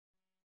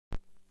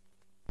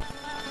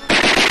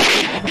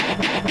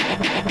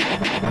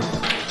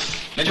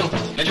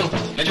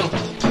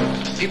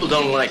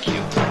don't like you.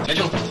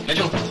 Mitchell.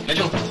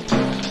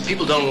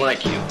 People don't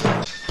like you.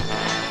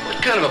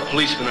 What kind of a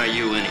policeman are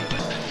you anyway?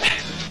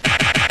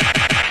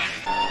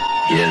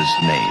 His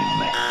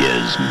name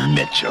is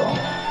Mitchell.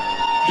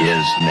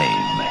 His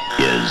name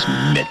is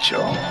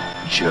Mitchell.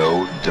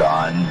 Joe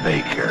Don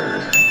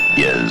Baker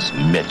is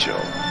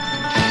Mitchell.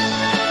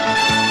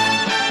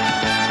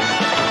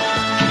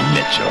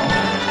 Mitchell.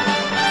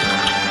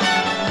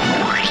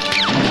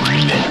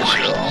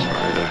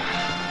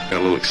 Got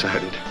a little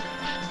excited.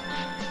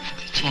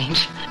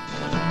 Change.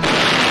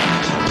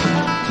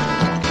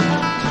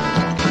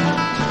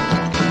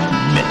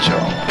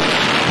 Mitchell.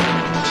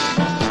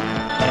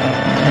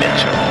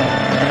 Mitchell.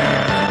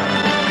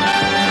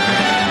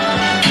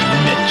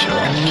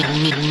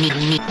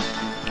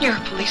 You're a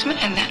policeman,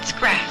 and that's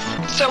grass.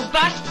 So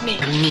bust me.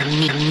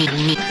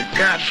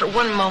 God, for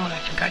one moment I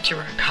forgot you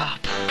were a cop.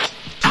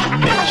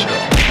 Mitchell.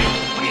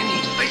 On your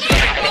knees.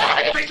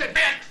 Face it,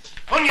 man.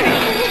 On your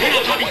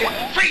knees.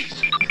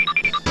 Freeze.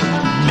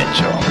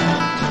 Mitchell.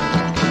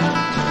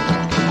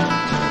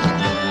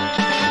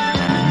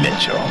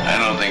 Mitchell. I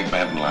don't think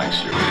Benton likes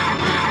you.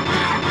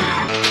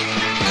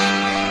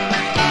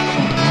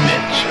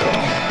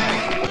 Mitchell.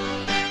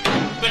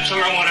 Mitchell,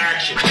 I want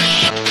action.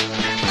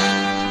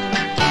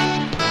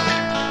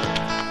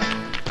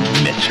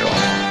 Mitchell.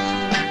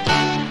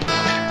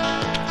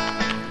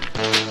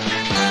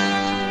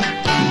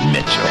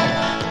 Mitchell.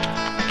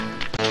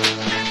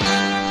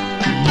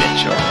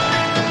 Mitchell.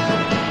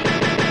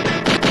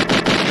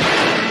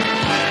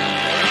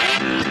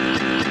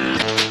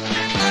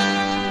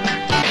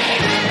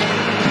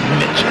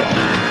 Mitchell.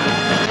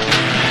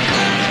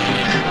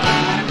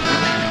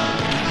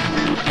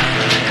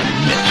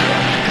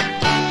 Mitchell.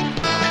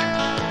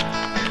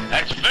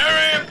 That's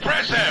very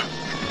impressive.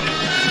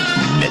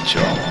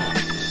 Mitchell.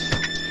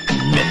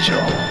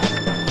 Mitchell.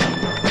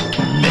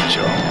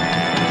 Mitchell.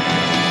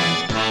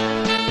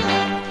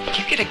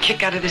 You get a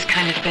kick out of this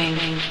kind of thing.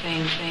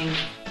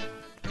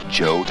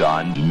 Joe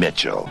Don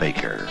Mitchell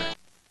Baker.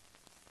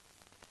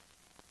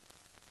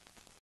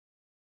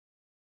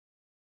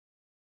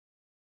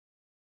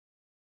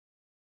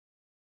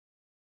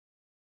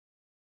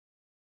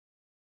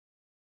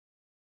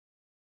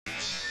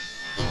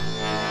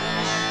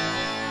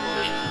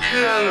 What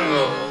kind of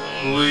a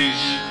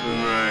policeman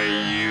are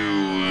you?